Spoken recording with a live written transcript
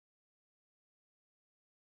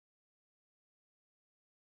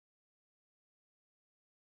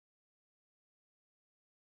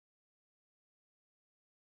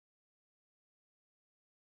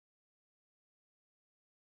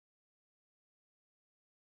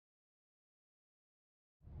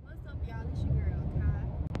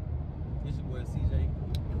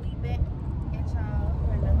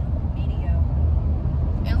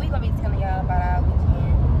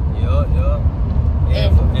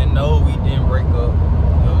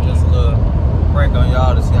prank on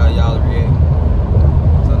y'all to see how y'all react.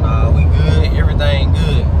 So nah, we good. Everything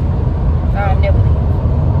good. I never did.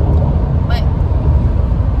 But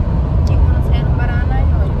you want to tell them about our night,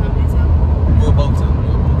 or you want me to tell them? We'll both tell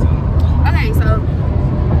them. Okay, so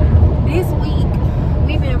this week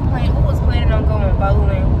we was planning on going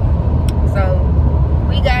bowling. So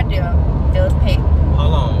we got there. It was packed.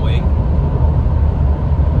 Hold on, wait.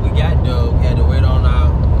 We got there. We had to wait on our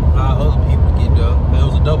other people to get there. It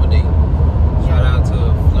was a double date. Shout out to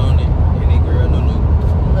Floney and that girl Nunu.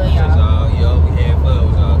 Love y'all. Yo, we had fun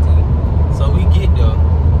with y'all too. So we get there.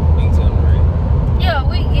 We can tell them right. Yeah,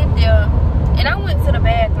 we get there. And I went to the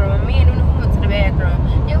bathroom. Me and Nunu went to the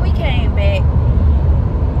bathroom. Then we came back.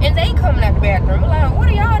 And they coming out the bathroom. We're like, what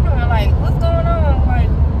are y'all doing? Like, what's going on? Like,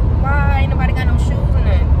 why ain't nobody got no shoes or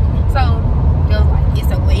nothing? So, they was like,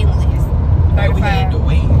 it's a waiting list. 35. Like, we had to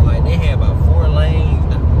wait. Like, they had about 4 lanes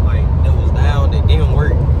that was down that didn't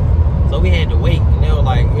work. So we had to wait. And they were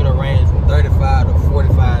like, it'll range from 35 to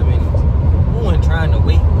 45 minutes. We weren't trying to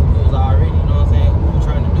wait. We was already, you know what I'm saying? We were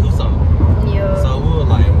trying to do something. Yeah. So we were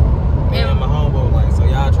like, me and my homeboy were like, so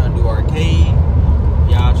y'all trying to do arcade?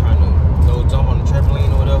 Y'all trying to go jump on the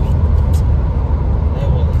trampoline or whatever?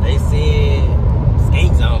 They said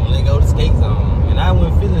skate zone. Let's go to skate zone. And I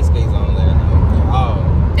wasn't feeling skate zone last night.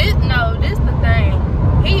 This the thing.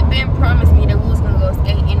 He been promised me that we was gonna go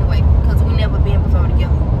skate anyway, because we never been before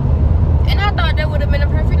together. And I thought that would have been a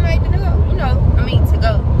perfect night to go. To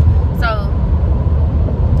go. So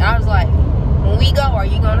I was like, when we go, are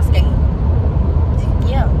you gonna skate?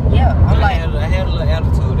 Yeah. I'm like, I had a little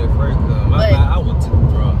attitude at first, cause I was too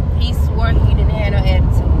drunk. He swore he didn't have no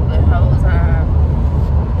attitude the whole time.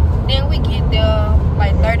 Then we get there,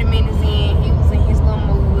 like 30 minutes in, he was in his little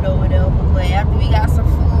mood or whatever. But after we got some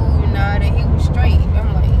food and all that, he was straight.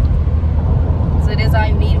 I'm like, so that's all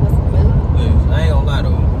you needed was some food? Listen, I ain't gonna lie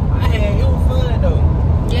though. It was fun though.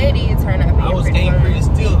 Yeah, it did turn out being I was pretty skating fun. pretty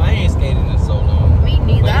still. I ain't skated in so long. Me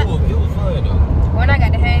neither. But it was fun though. When I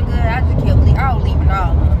got the hang good, I just kept leaving. I was leaving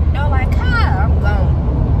all of them. They were like, Kyle, I'm gone.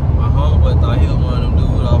 My homeboy thought he was one of them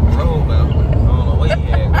dudes off the road, man. I don't know what he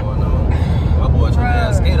had going on. My boy trying to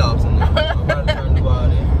have skate offs in there. I'm about to try to do all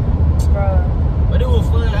that. Bruh. But it was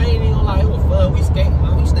fun. I ain't even gonna lie, it was fun. We stayed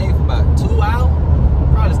for about 2 hours.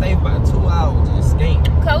 Probably stayed for about 2 hours just skating.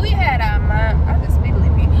 Cause we had our mind, I just speak a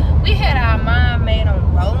little bit. We had our mind made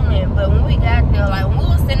on rolling, but when we got there, like when we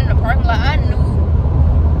was sitting in the parking lot, I knew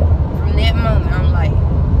from that moment, I'm like,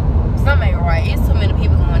 something ain't right. It's too many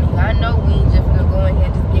people going here. I know we ain't just gonna go in here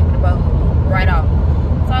and just give it a boat right off.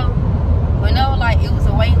 So when they were like, it was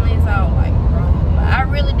a waiting list, I was like, bro, I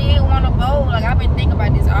really did want to bowl. Like I've been thinking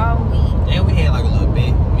about this all week. And we had like a little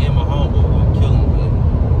bet. Me and my homeboy were gonna kill him, but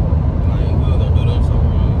like we were gonna do them so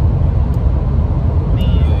wrong.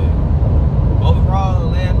 Man.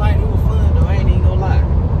 Overall, last night it was fun though. I ain't even gonna lie.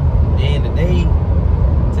 Then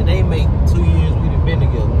today make 2 years we done been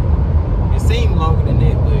together. It seemed longer than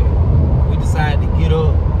that, but we decided to get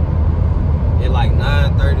up at like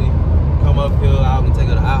 9:30, come up here. I can take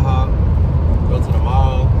her to IHOP, go to the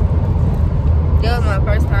mall. That was my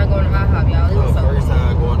first time going to IHOP, y'all. It was so first good.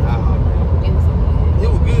 time going to IHOP, man. It was so good. It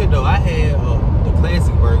was good though. I had the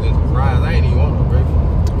classic burgers and fries. I ain't even want no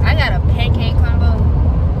breakfast. I got a pancake combo.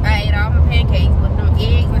 I ate all my pancakes, but them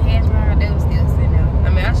eggs and hash browns, they was still sitting there. I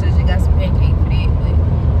mean, I should have just got some pancakes for that, but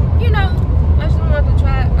I just wanted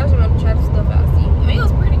to try the stuff out. See, I mean, it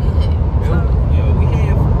was pretty good. So, We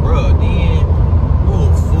had, bruh, then we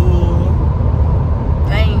were full.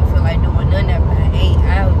 I ain't feel like doing nothing after I ate.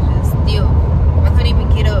 I was just still. I couldn't even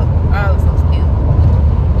get up. I was so still.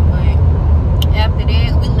 But after that,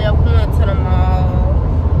 we left, went to the mall,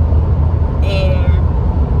 and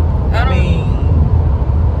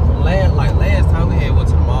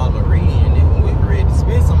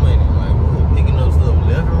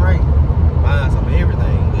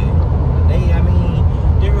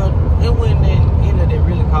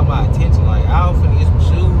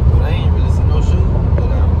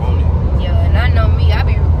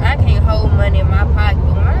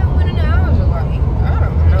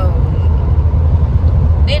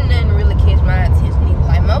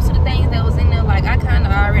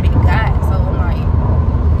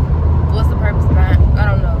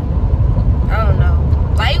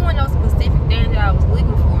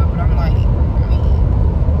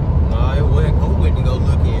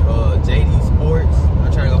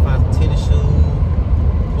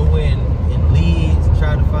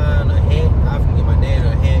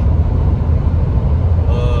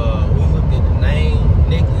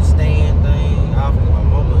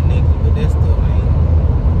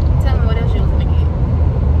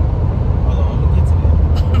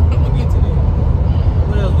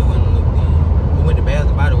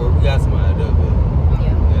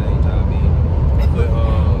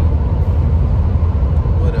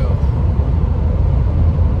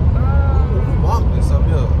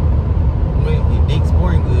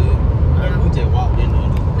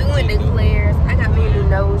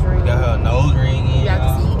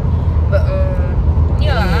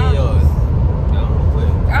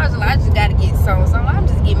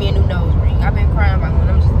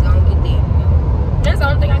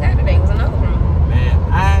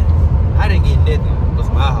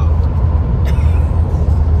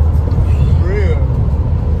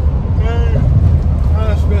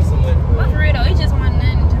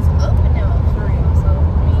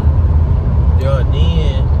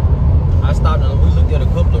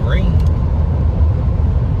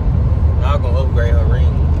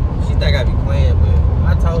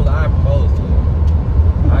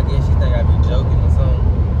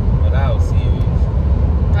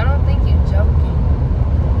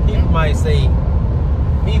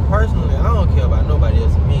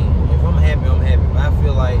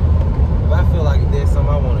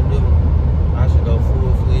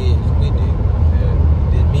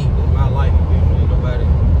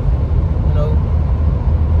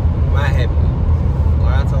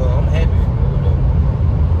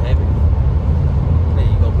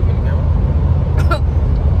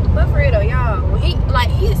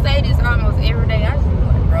say this almost every day. I just be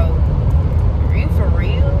like, bro, are you for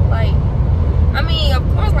real? Like, I mean, of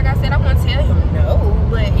course, like I said, I wouldn't tell him no,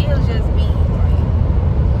 but it'll just be like,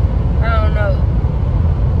 I don't know.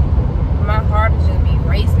 My heart will just be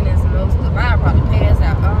racing and some other stuff. I'll probably pass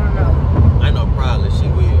out. I don't know. I know probably she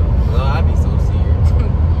will. Well, I be so serious.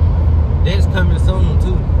 That's coming soon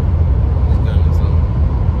too. It's coming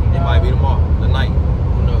soon. It might be tomorrow, the night.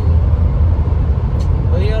 Who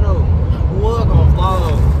knows? But yeah, though, we was gonna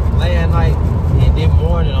fall last night and then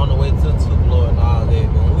morning on the way to Tupelo and all that.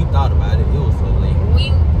 But when we thought about it, it was so late.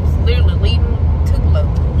 We was literally leaving Tupelo.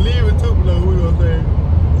 Leaving Tupelo, we gonna say,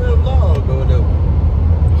 yeah, vlog or whatever.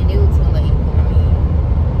 And it was too late. I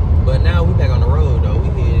mean, but now we back on the road though. We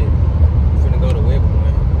finna go to Web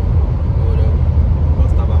Point or whatever. Gonna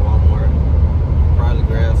stop by Walmart. Probably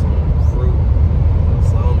grab some fruit,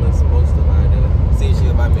 some and some other stuff out there. See if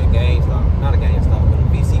she'll buy me a GameStop. Not a GameStop, but a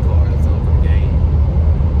VC card or something for the game.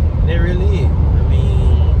 And that really it. I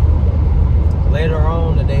mean, later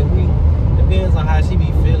on today, depends on how she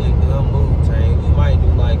be feeling, her mood change. We might do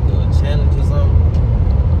like a challenge or something.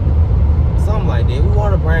 Something like that. We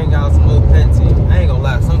want to bring out some more content. I ain't gonna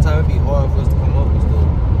lie, sometimes it be hard for us to come up with stuff.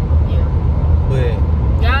 yeah. But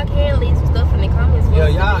Y'all can leave some stuff in the comments. yeah,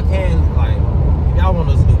 y'all can, like, if y'all want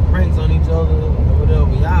us to do pranks on each other or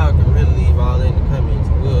whatever, y'all can really leave all that in the comments.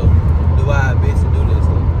 We'll do our best to do this